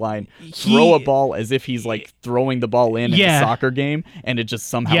 3-point line, throw a ball as if he's like throwing the ball in a soccer game, and it just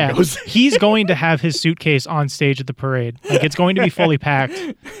somehow goes. He's going to have his suitcase on stage at the parade. Like, it's going to be fully packed,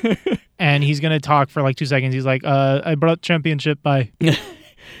 and he's going to talk for like 2 seconds. He's like, "I brought championship by."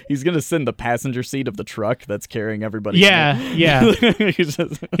 He's gonna sit in the passenger seat of the truck that's carrying everybody. Yeah.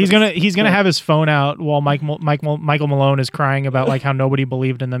 he's gonna have his phone out while Michael Malone is crying about like how nobody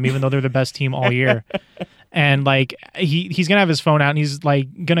believed in them, even though they're the best team all year. And like he's gonna have his phone out, and he's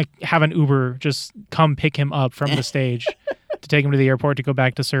like gonna have an Uber just come pick him up from the stage to take him to the airport to go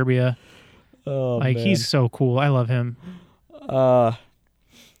back to Serbia. Oh, like, man. He's so cool. I love him.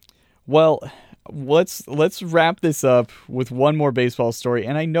 Well, let's wrap this up with one more baseball story.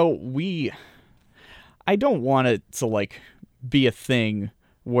 And I know I don't want it to like be a thing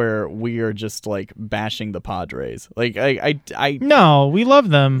where we are just like bashing the Padres. Like I No, we love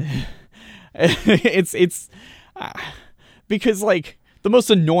them. it's because like the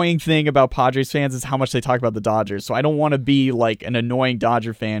most annoying thing about Padres fans is how much they talk about the Dodgers. So I don't want to be like an annoying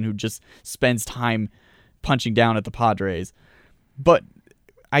Dodger fan who just spends time punching down at the Padres. But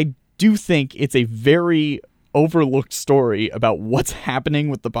I do think it's a very overlooked story about what's happening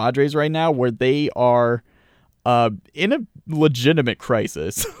with the Padres right now, where they are in a legitimate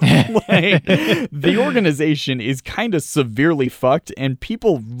crisis. Like, the organization is kind of severely fucked, and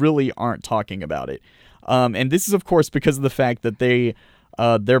people really aren't talking about it. And this is, of course, because of the fact that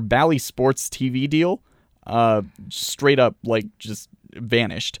their Bally Sports TV deal straight up like just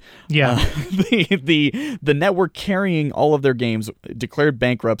vanished. Yeah. The network carrying all of their games declared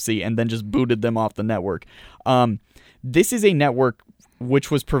bankruptcy and then just booted them off the network. This is a network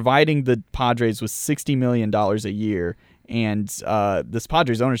which was providing the Padres with $60 million a year, and this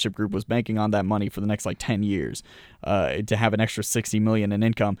Padres ownership group was banking on that money for the next like 10 years to have an extra $60 million in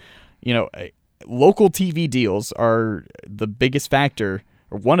income. You know, local TV deals are the biggest factor,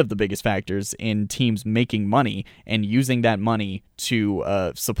 or one of the biggest factors, in teams making money and using that money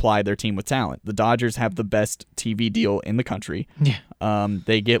to supply their team with talent. The Dodgers have the best TV deal in the country. Yeah.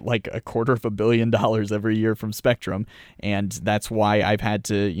 They get like $250 million every year from Spectrum, and that's why I've had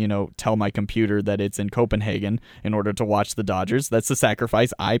to, tell my computer that it's in Copenhagen in order to watch the Dodgers. That's the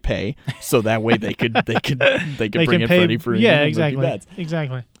sacrifice I pay, so that way they could bring in Freddie Freeman. Yeah, and Mookie exactly. Betts.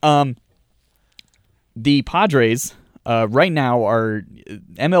 Exactly. The Padres right now are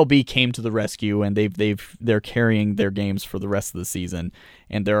MLB came to the rescue, and they're carrying their games for the rest of the season.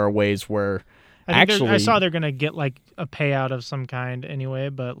 And there are ways where I saw they're gonna get like a payout of some kind anyway,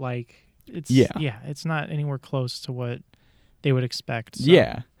 but like it's not anywhere close to what they would expect. So.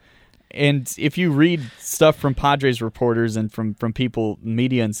 Yeah. And if you read stuff from Padres reporters and from people,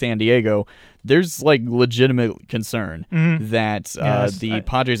 media in San Diego, there's like legitimate concern that the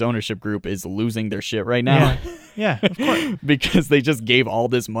Padres ownership group is losing their shit right now. Yeah, of course. Because they just gave all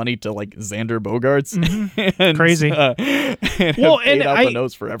this money to like Xander Bogaerts. And, crazy. And paid out the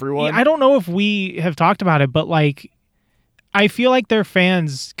nose for everyone. I don't know if we have talked about it, but like, I feel like their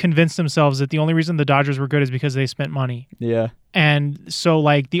fans convinced themselves that the only reason the Dodgers were good is because they spent money. Yeah. And so,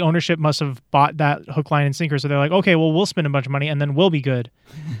 like, the ownership must have bought that hook, line, and sinker. So they're like, okay, well, we'll spend a bunch of money and then we'll be good.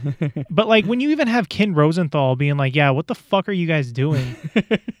 But, like, when you even have Ken Rosenthal being like, yeah, what the fuck are you guys doing?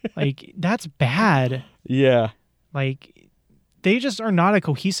 Like, that's bad. Yeah. Like, they just are not a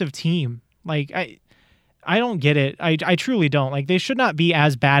cohesive team. Like, I don't get it. I truly don't. Like, they should not be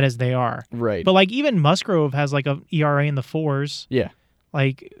as bad as they are. Right. But, like, even Musgrove has, like, a ERA in the 4s. Yeah.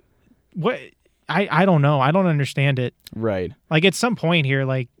 Like, what... I don't know. I don't understand it. Right. Like, at some point here,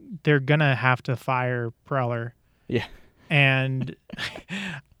 like, they're going to have to fire Preller. Yeah. And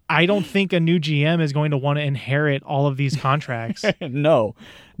I don't think a new GM is going to want to inherit all of these contracts. No.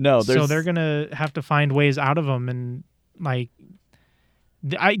 So they're going to have to find ways out of them. And, like,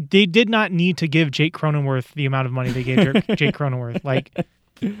 they did not need to give Jake Cronenworth the amount of money they gave Jake Cronenworth. Like,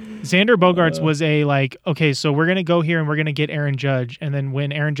 Xander Bogaerts was okay, so we're going to go here and we're going to get Aaron Judge. And then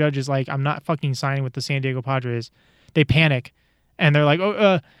when Aaron Judge is like, I'm not fucking signing with the San Diego Padres, they panic. And they're like,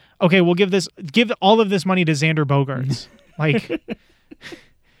 okay, we'll give all of this money to Xander Bogaerts. Like,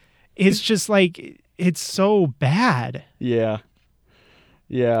 it's just like, it's so bad. Yeah.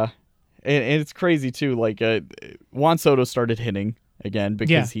 Yeah. And it's crazy too. Like, Juan Soto started hitting again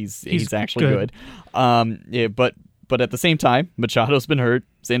because he's actually good. Yeah, but at the same time, Machado's been hurt.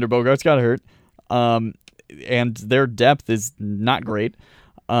 Xander Bogaerts got hurt. And their depth is not great.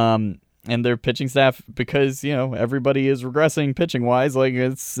 And their pitching staff, because, everybody is regressing pitching wise, like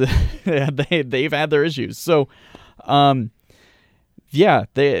it's they've had their issues. So, I've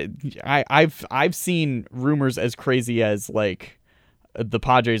seen rumors as crazy as like the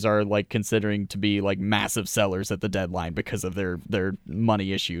Padres are like considering to be like massive sellers at the deadline because of their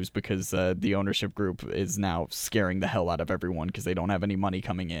money issues, because the ownership group is now scaring the hell out of everyone because they don't have any money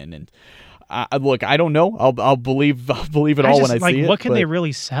coming in. And look, I don't know. I'll believe it all when I see it. What can they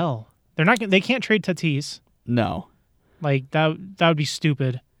really sell? They're not. They can't trade Tatis. No. Like that would be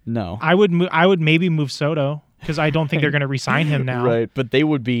stupid. No. I would maybe move Soto because I don't think they're going to re-sign him now. Right, but they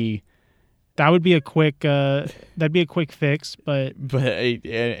would be. That would be a quick. That'd be a quick fix, but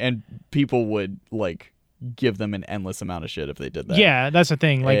and people would like give them an endless amount of shit if they did that. Yeah, that's the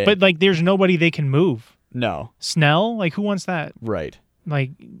thing. Like, but like, there's nobody they can move. No. Snell, like, who wants that? Right.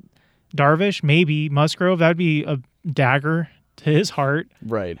 Like, Darvish, maybe Musgrove. That'd be a dagger to his heart.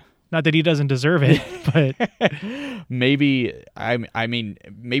 Right. Not that he doesn't deserve it, but maybe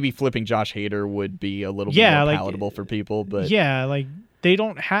maybe flipping Josh Hader would be a little bit more palatable for people. But yeah, like they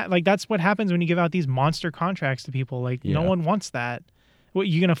don't have like that's what happens when you give out these monster contracts to people. Like no one wants that. What,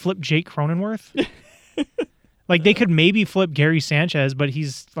 you gonna flip Jake Cronenworth? Like they could maybe flip Gary Sanchez, but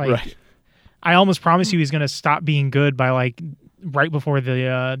he's like, right. I almost promise you he's gonna stop being good by like right before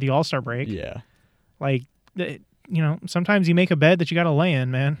the All-Star break. Yeah, like sometimes you make a bed that you got to lay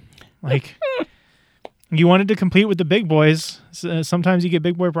in, man. Like you wanted to compete with the big boys. Sometimes you get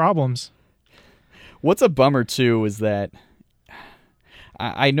big boy problems. What's a bummer too is that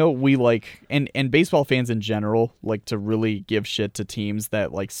I know we like and baseball fans in general like to really give shit to teams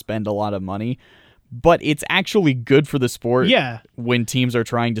that like spend a lot of money, but it's actually good for the sport when teams are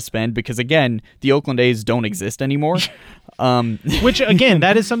trying to spend, because again, the Oakland A's don't exist anymore. Which again,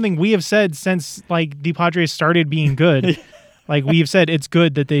 that is something we have said since like the Padres started being good. Like we've said, it's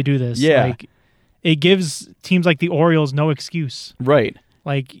good that they do this. Yeah. Like it gives teams like the Orioles no excuse. Right.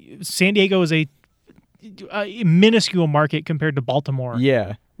 Like San Diego is a minuscule market compared to Baltimore.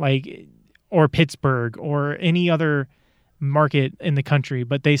 Yeah. Like or Pittsburgh or any other market in the country,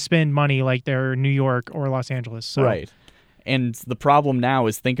 but they spend money like they're New York or Los Angeles. So. Right. And the problem now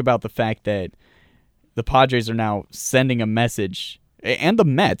is think about the fact that the Padres are now sending a message, and the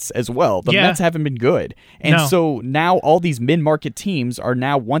Mets as well. The Mets haven't been good. And so now all these mid-market teams are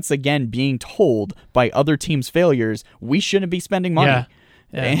now once again being told by other teams' failures, we shouldn't be spending money.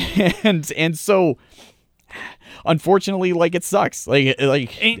 Yeah. And so unfortunately, like, it sucks.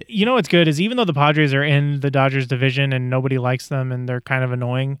 And you know what's good is even though the Padres are in the Dodgers division and nobody likes them and they're kind of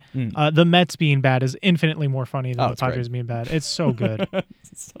annoying, the Mets being bad is infinitely more funny than the Padres being bad. It's so good.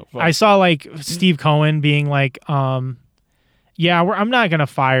 It's so fun. I saw like Steve Cohen being like, I'm not gonna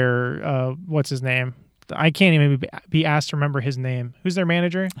fire what's his name. I can't even be asked to remember his name. Who's their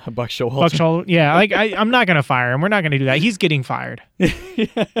manager? Buck Showalter. Buck Showalter. Yeah, like I'm not gonna fire him. We're not gonna do that. He's getting fired.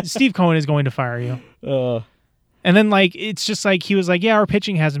 Steve Cohen is going to fire you. And then like it's just like he was like, yeah, our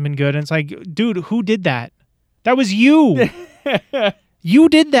pitching hasn't been good. And it's like, dude, who did that? That was you. You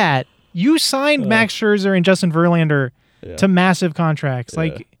did that. You signed Max Scherzer and Justin Verlander to massive contracts.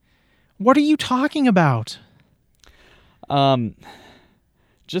 Like, what are you talking about?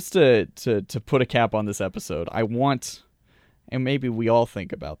 Just to put a cap on this episode, I want, and maybe we all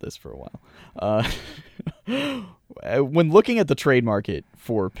think about this for a while, when looking at the trade market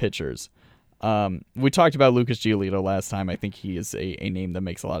for pitchers, we talked about Lucas Giolito last time. I think he is a name that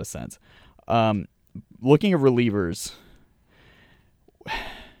makes a lot of sense. Looking at relievers,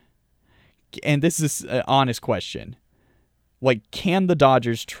 and this is an honest question, like, can the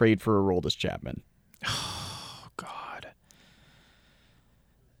Dodgers trade for Aroldis Chapman? Oh, God.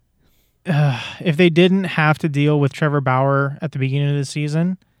 If they didn't have to deal with Trevor Bauer at the beginning of the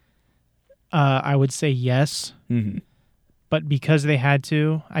season, I would say yes. Mm-hmm. But because they had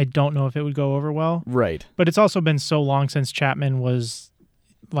to, I don't know if it would go over well. Right. But it's also been so long since Chapman was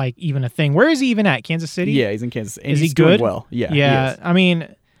like even a thing. Where is he even at? Kansas City? Yeah, he's in Kansas. And is he's he good? Doing well. Yeah. Yeah. I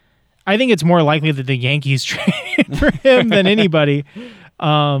mean, I think it's more likely that the Yankees trade for him than anybody.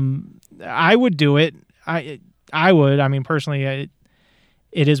 I would do it. I would. I mean, personally,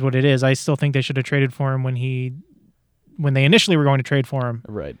 it is what it is. I still think they should have traded for him when they initially were going to trade for him.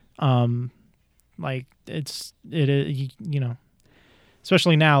 Right. Like it is, you know,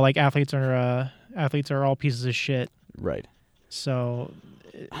 especially now, like athletes are all pieces of shit. Right. So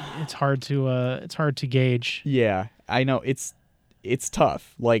it's hard to gauge. Yeah, I know it's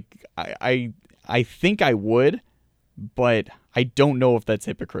tough. Like I think I would, but I don't know if that's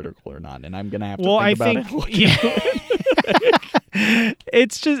hypocritical or not, and I'm gonna have to think about it. Yeah.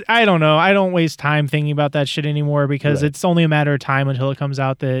 It's just, I don't know. I don't waste time thinking about that shit anymore because it's only a matter of time until it comes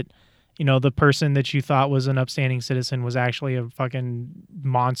out that, you know, the person that you thought was an upstanding citizen was actually a fucking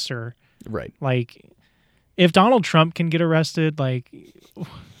monster. Right. Like, if Donald Trump can get arrested, like,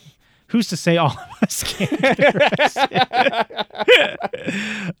 who's to say all of us can't get arrested?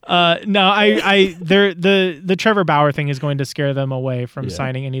 The Trevor Bauer thing is going to scare them away from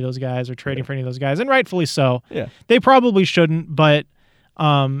signing any of those guys or trading for any of those guys, and rightfully so. Yeah. They probably shouldn't, but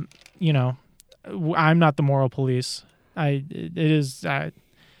you know, I'm not the moral police. I'm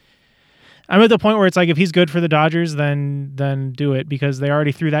at the point where it's like, if he's good for the Dodgers, then do it, because they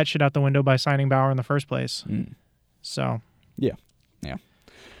already threw that shit out the window by signing Bauer in the first place. So yeah.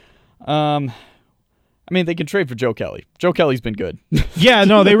 I mean, they can trade for Joe Kelly. Joe Kelly's been good. Yeah,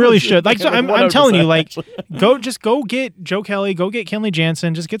 no, they really should. Like, so I'm telling you, like, go get Joe Kelly, go get Kenley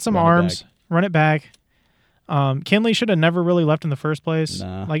Jansen, just get some arms, run it back. Kinley should have never really left in the first place.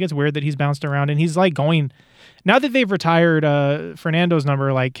 Nah. Like, it's weird that he's bounced around, and he's like going. Now that they've retired Fernando's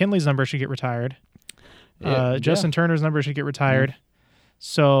number, like Kinley's number should get retired. Justin Turner's number should get retired.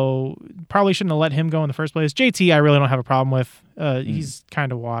 So probably shouldn't have let him go in the first place. JT, I really don't have a problem with. He's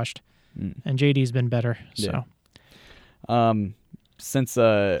kind of washed, and JD's been better. So, since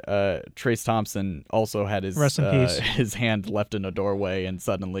Trace Thompson also had his Rest in peace. his hand left in a doorway, and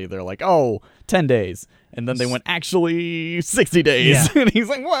suddenly they're like, 10 days, and then they went actually 60 days, and he's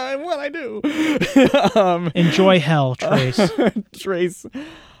like, what I do? Enjoy hell, Trace. Trace.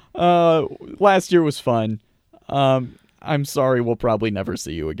 Last year was fun. I'm sorry, we'll probably never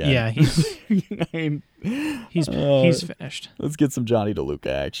see you again. Yeah, he's finished. Let's get some Johnny DeLuca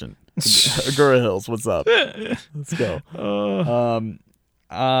action. Agura Hills, what's up? Let's go.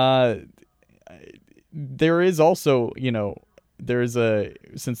 There is also,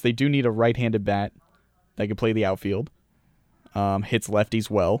 since they do need a right-handed bat that can play the outfield, hits lefties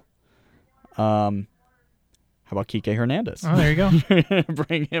well. How about Kike Hernandez? Oh, there you go.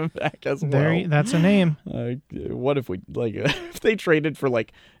 Bring him back as well. That's a name. What if we if they traded for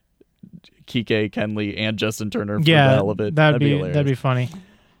like Kike, Kenley, and Justin Turner for the hell of it? That'd be hilarious. that'd be funny.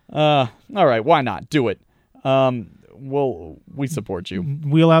 All right, why not? Do it. We support you.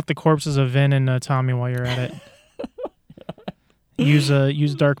 Wheel out the corpses of Vin and Tommy while you're at it.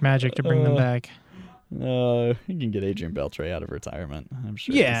 Use dark magic to bring them back. You can get Adrian Beltre out of retirement. I'm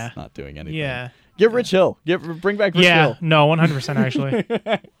sure he's not doing anything. Yeah. Get Rich Hill. Bring back Rich Hill. No, 100% actually.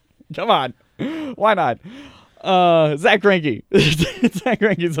 Come on. Why not? Zach Greinke. Zach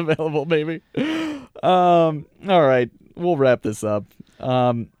Greinke's available, baby. All right. We'll wrap this up.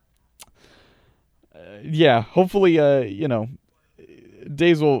 Hopefully,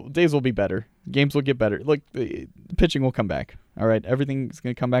 days will be better. Games will get better. Look, the pitching will come back. All right. Everything's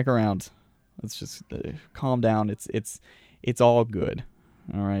going to come back around. Let's just calm down. It's all good.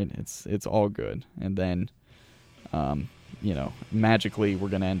 All right, it's all good, and then, magically we're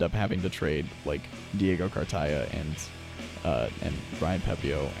gonna end up having to trade like Diego Cartaya and Brian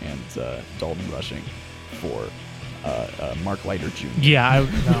Pepio and Dalton Rushing for Mark Leiter Jr. Yeah,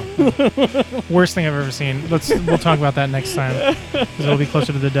 no. Worst thing I've ever seen. We'll talk about that next time because it'll be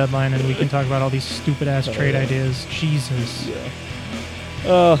closer to the deadline, and we can talk about all these stupid ass trade ideas. Jesus.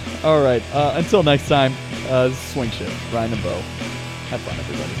 Yeah. All right. Until next time, Swing Shift, Ryan and Bo. Have fun,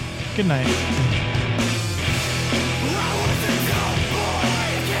 everybody. Good night.